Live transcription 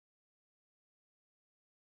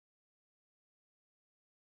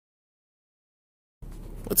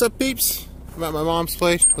What's up, peeps? I'm at my mom's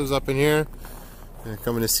place. Lives up in here.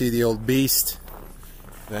 Coming to see the old beast.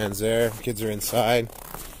 Van's there. Kids are inside.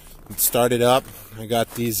 It started up. I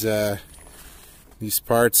got these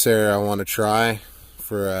parts there I want to try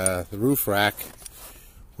for the roof rack,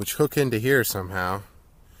 which hook into here somehow.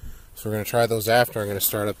 So we're going to try those after. I'm going to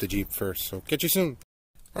start up the Jeep first. So catch you soon.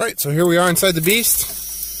 Alright, so here we are inside the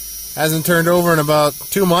beast. Hasn't turned over in about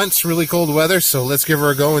 2 months. Really cold weather, so let's give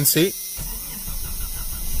her a go and see.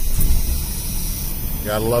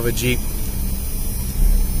 Gotta love a Jeep.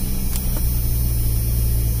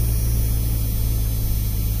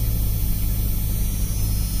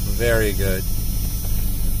 Very good.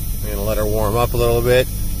 I'm gonna let her warm up a little bit.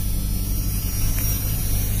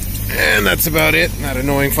 And that's about it. That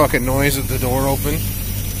annoying fucking noise of the door open.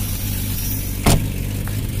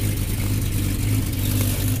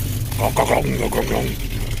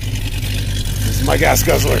 This is my gas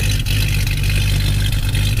guzzler.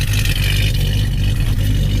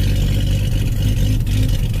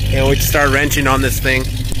 Can't wait to start wrenching on this thing.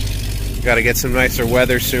 Gotta get some nicer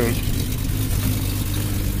weather soon.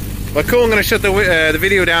 But cool, I'm gonna shut the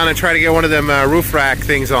video down and try to get one of them roof rack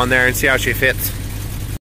things on there and see how she fits.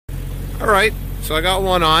 Alright, so I got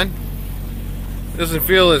one on. It doesn't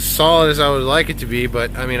feel as solid as I would like it to be,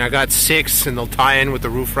 but I mean, I got 6 and they'll tie in with the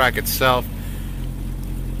roof rack itself.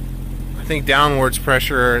 I think downwards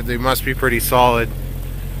pressure, they must be pretty solid.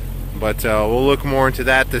 But we'll look more into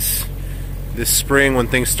that this spring when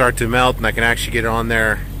things start to melt and I can actually get it on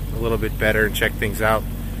there a little bit better and check things out.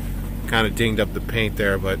 Kind of dinged up the paint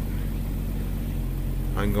there, but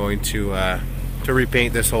I'm going to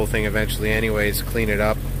repaint this whole thing eventually anyways, clean it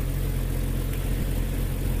up.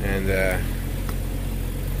 And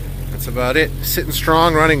that's about it. Sitting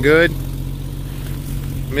strong, running good.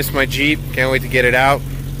 Miss my Jeep, can't wait to get it out.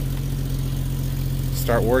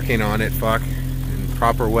 Start working on it, fuck, in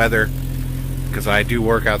proper weather, because I do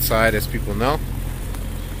work outside, as people know.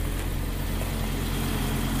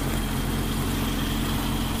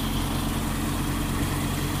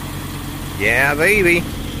 Yeah, baby.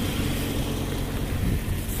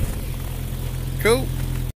 Cool.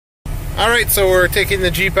 Alright, so we're taking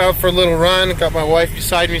the Jeep out for a little run. Got my wife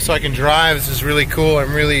beside me so I can drive. This is really cool.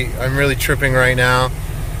 I'm really tripping right now.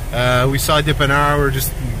 We saw Dipanara. We're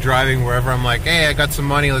just driving wherever. I'm like, hey, I got some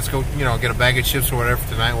money. Let's go, you know, get a bag of chips or whatever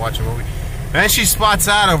tonight and watch a movie. And she spots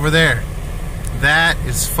that over there. That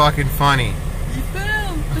is fucking funny. He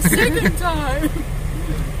fell the second time.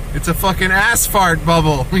 It's a fucking ass fart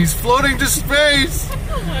bubble. He's floating to space.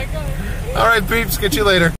 Oh my god. Alright, peeps. Get you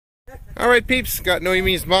later. Alright, peeps. Got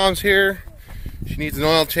Noemi's mom's here. She needs an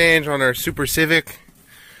oil change on her Super Civic.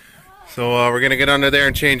 So we're going to get under there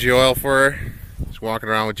and change the oil for her. Just walking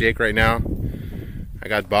around with Jake right now. I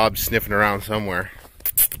got Bob sniffing around somewhere.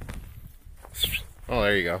 Oh,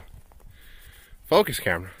 there you go. Focus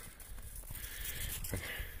camera.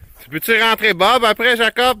 Peux-tu rentrer, Bob, après,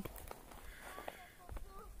 Jacob?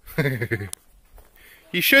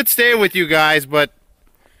 He should stay with you guys, but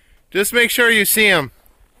just make sure you see him.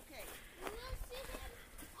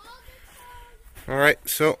 Alright,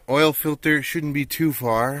 so oil filter shouldn't be too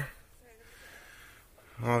far.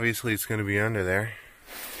 Obviously it's going to be under there.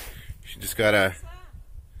 She just got a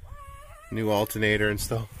new alternator and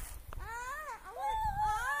stuff.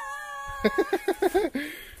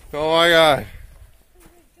 Oh my god.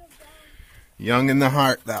 Young in the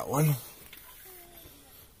heart, that one.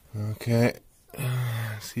 Okay.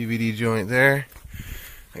 CVD joint there.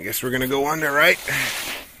 I guess we're going to go under, right?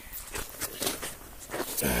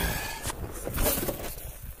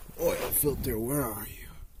 Oil filter, where are you?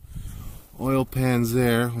 Oil pan's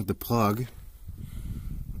there with the plug.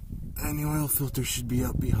 And the oil filter should be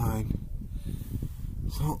up behind.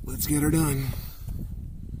 So, let's get her done.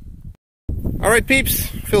 Alright, peeps.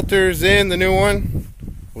 Filter's in, the new one.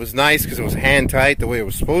 It was nice because it was hand tight the way it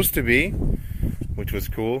was supposed to be, which was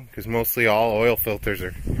cool because mostly all oil filters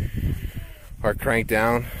are cranked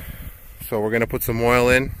down. So we're going to put some oil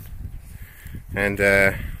in and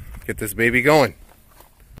get this baby going.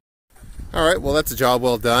 Alright, well that's a job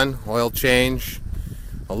well done. Oil change,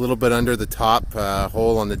 a little bit under the top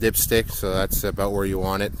hole on the dipstick, so that's about where you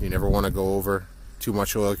want it. You never want to go over. Too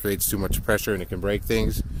much oil creates too much pressure and it can break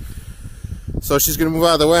things. So she's going to move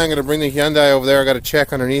out of the way. I'm going to bring the Hyundai over there. I got to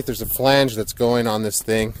check underneath. There's a flange that's going on this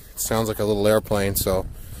thing. It sounds like a little airplane, so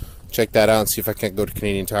check that out and see if I can't go to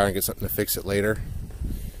Canadian Tire and get something to fix it later.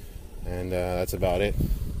 And that's about it.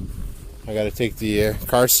 I got to take the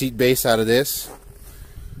car seat base out of this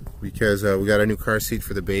because we got a new car seat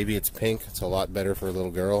for the baby. It's pink. It's a lot better for a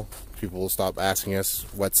little girl. People will stop asking us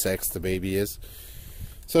what sex the baby is.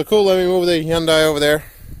 So cool, let me move the Hyundai over there.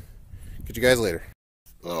 Catch you guys later.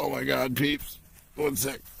 Oh my god, peeps. One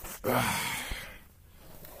sec.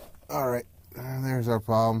 Alright, there's our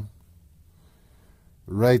problem.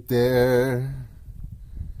 Right there.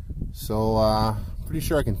 So, pretty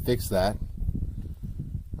sure I can fix that.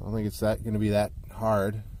 I don't think it's going to be that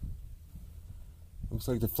hard. Looks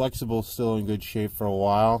like the flexible's still in good shape for a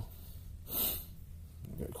while.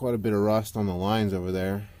 Got quite a bit of rust on the lines over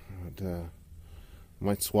there. But,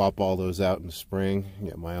 might swap all those out in the spring.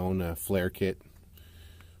 Get my own flare kit.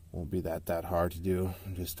 Won't be that hard to do.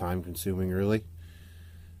 Just time consuming, really.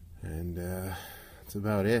 And that's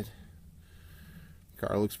about it.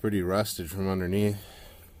 Car looks pretty rusted from underneath.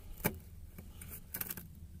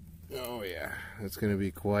 Oh yeah, it's gonna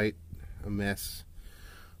be quite a mess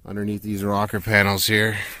underneath these rocker panels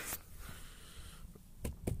here.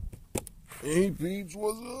 Hey peeps,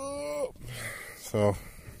 what's up? So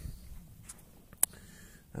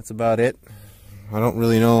that's about it. I don't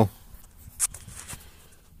really know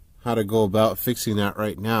how to go about fixing that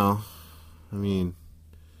right now. I mean,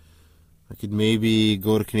 I could maybe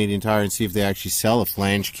go to Canadian Tire and see if they actually sell a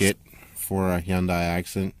flange kit for a Hyundai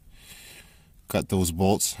Accent. Cut those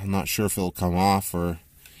bolts. I'm not sure if it'll come off or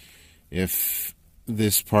if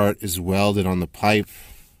this part is welded on the pipe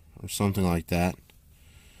or something like that.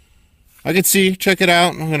 I could see, check it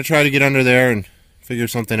out. I'm going to try to get under there and figure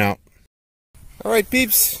something out. Alright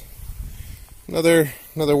peeps, another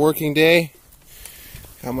working day.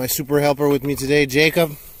 Got my super helper with me today,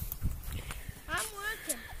 Jacob. I'm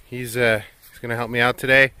working. He's gonna help me out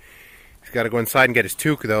today. He's got to go inside and get his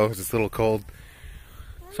toque though, because it's a little cold.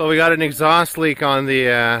 So we got an exhaust leak on the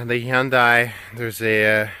Hyundai. There's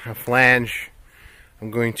a flange. I'm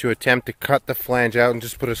going to attempt to cut the flange out and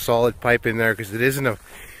just put a solid pipe in there, because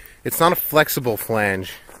it's not a flexible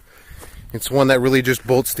flange. It's one that really just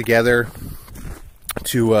bolts together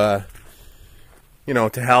to you know,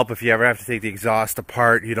 to help if you ever have to take the exhaust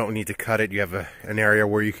apart. You don't need to cut it. You have an area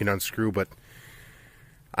where you can unscrew. But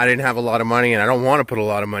I didn't have a lot of money, and I don't want to put a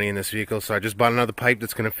lot of money in this vehicle, so I just bought another pipe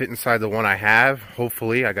that's going to fit inside the one I have.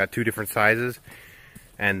 Hopefully, I got two different sizes,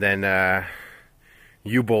 and then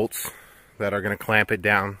U-bolts that are going to clamp it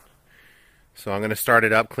down. So I'm going to start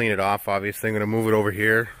it up, clean it off. Obviously, I'm going to move it over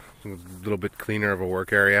here, a little bit cleaner of a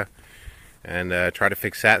work area, and try to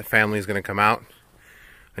fix that. The family is going to come out.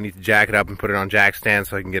 I need to jack it up and put it on jack stand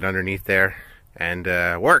so I can get underneath there and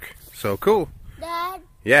work. So cool. Dad?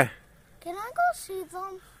 Yeah? Can I go see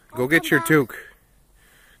them? Go get your toque.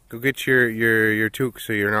 Go get your toque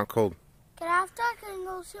so you're not cold. After I can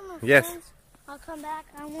go see my yes. friends, I'll come back.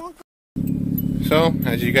 I won't go. So,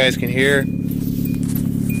 as you guys can hear,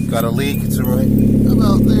 got a leak. It's right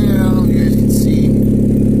about there. I don't know if you guys can see.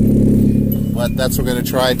 But that's what we're going to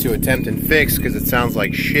try to attempt and fix, because it sounds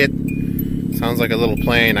like shit. Sounds like a little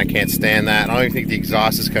plane. I can't stand that. I don't even think the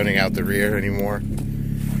exhaust is coming out the rear anymore.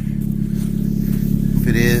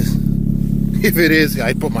 If it is,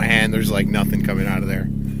 I put my hand, there's like nothing coming out of there.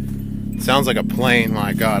 It sounds like a plane.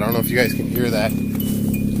 My God, I don't know if you guys can hear that.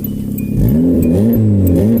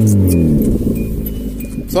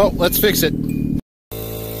 So, let's fix it.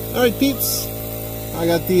 Alright peeps, I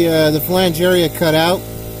got the flange area cut out.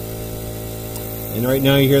 And right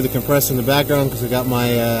now you hear the compressor in the background because I got my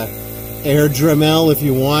air Dremel, if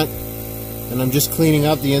you want, and I'm just cleaning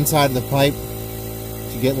up the inside of the pipe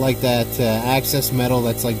to get like that access metal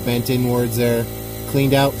that's like bent inwards there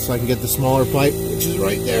cleaned out, so I can get the smaller pipe, which is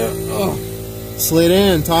right there, slid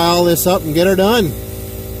in, tie all this up and get her done.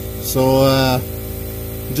 So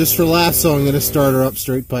just for laughs, so I'm going to start her up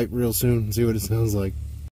straight pipe real soon and see what it sounds like.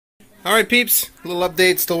 Alright peeps, a little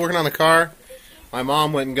update, still working on the car. My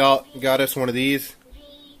mom went and got us one of these.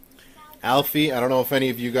 Alfie, I don't know if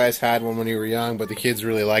any of you guys had one when you were young, but the kids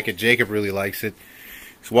really like it. Jacob really likes it.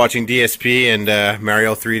 He's watching DSP and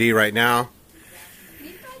Mario 3D right now.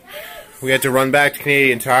 We had to run back to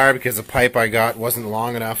Canadian Tire because the pipe I got wasn't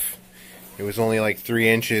long enough. It was only like 3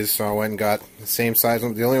 inches, so I went and got the same size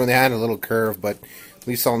one. The only one they had a little curve, but at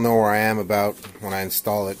least I'll know where I am about when I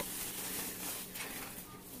install it.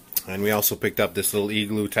 And we also picked up this little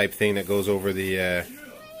igloo type thing that goes over the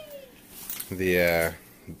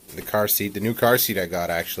car seat. The new car seat I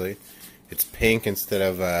got, actually. It's pink instead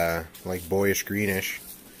of like boyish greenish.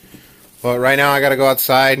 But right now I gotta go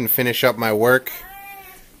outside and finish up my work,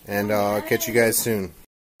 and I'll catch you guys soon.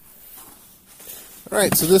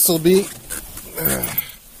 Alright, so this will be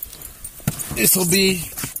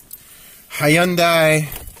Hyundai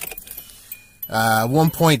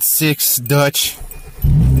 1.6 Dutch,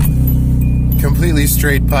 completely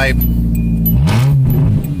straight pipe.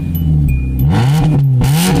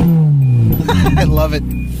 I love it.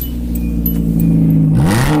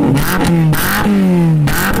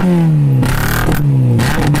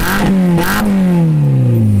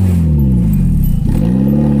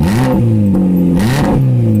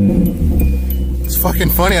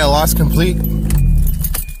 funny, I lost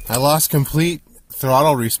complete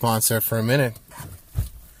throttle response there for a minute.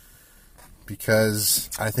 Because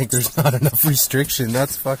I think there's not enough restriction.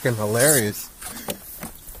 That's fucking hilarious.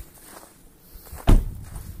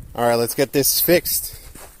 Alright, let's get this fixed.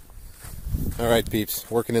 Alright,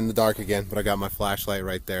 peeps. Working in the dark again, but I got my flashlight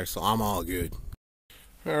right there, so I'm all good.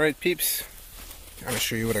 Alright, peeps. Gotta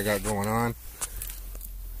show you what I got going on.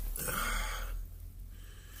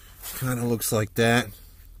 Kinda looks like that.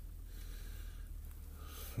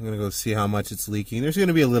 I'm gonna go see how much it's leaking. There's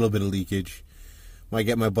gonna be a little bit of leakage. Might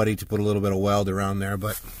get my buddy to put a little bit of weld around there,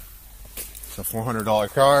 but it's a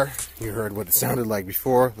 $400 car. You heard what it sounded like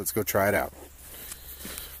before. Let's go try it out.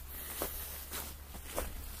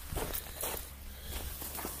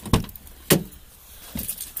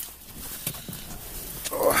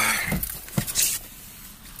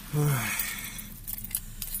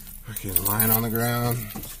 Fucking lying on the ground.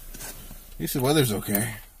 At least the weather's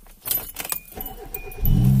okay.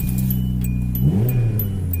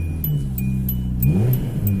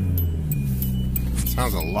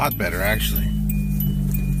 Sounds a lot better, actually.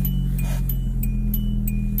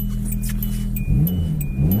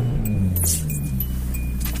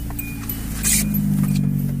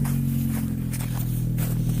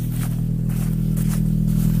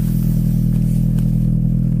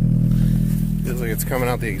 Feels like it's coming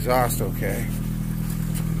out the exhaust okay.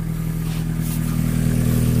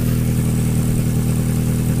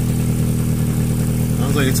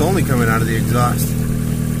 Sounds like it's only coming out of the exhaust.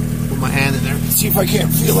 Put my hand in there, see if I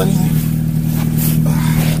can't feel anything.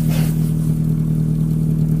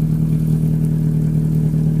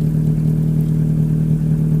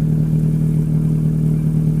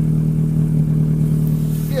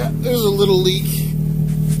 Yeah, there's a little leak.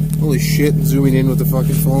 Holy shit, zooming in with the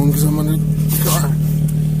fucking phone because I'm under the car.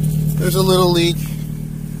 There's a little leak,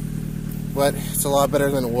 but it's a lot better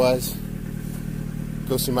than it was.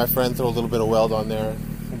 Go see my friend, throw a little bit of weld on there.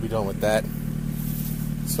 We'll be done with that.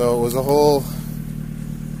 So it was a whole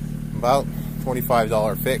about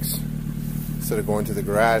 $25 fix instead of going to the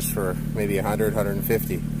garage for maybe $100,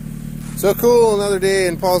 $150. So cool, another day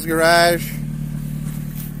in Paul's garage.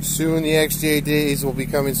 Soon the XJ days will be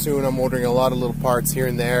coming soon. I'm ordering a lot of little parts here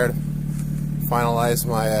and there to finalize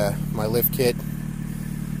my my lift kit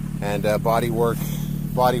and body work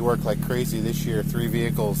like crazy this year. 3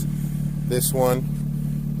 vehicles. This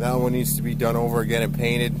one, that one needs to be done over again and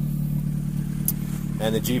painted.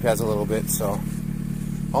 And the Jeep has a little bit, so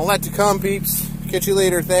all that to come, peeps. Catch you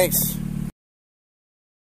later. Thanks.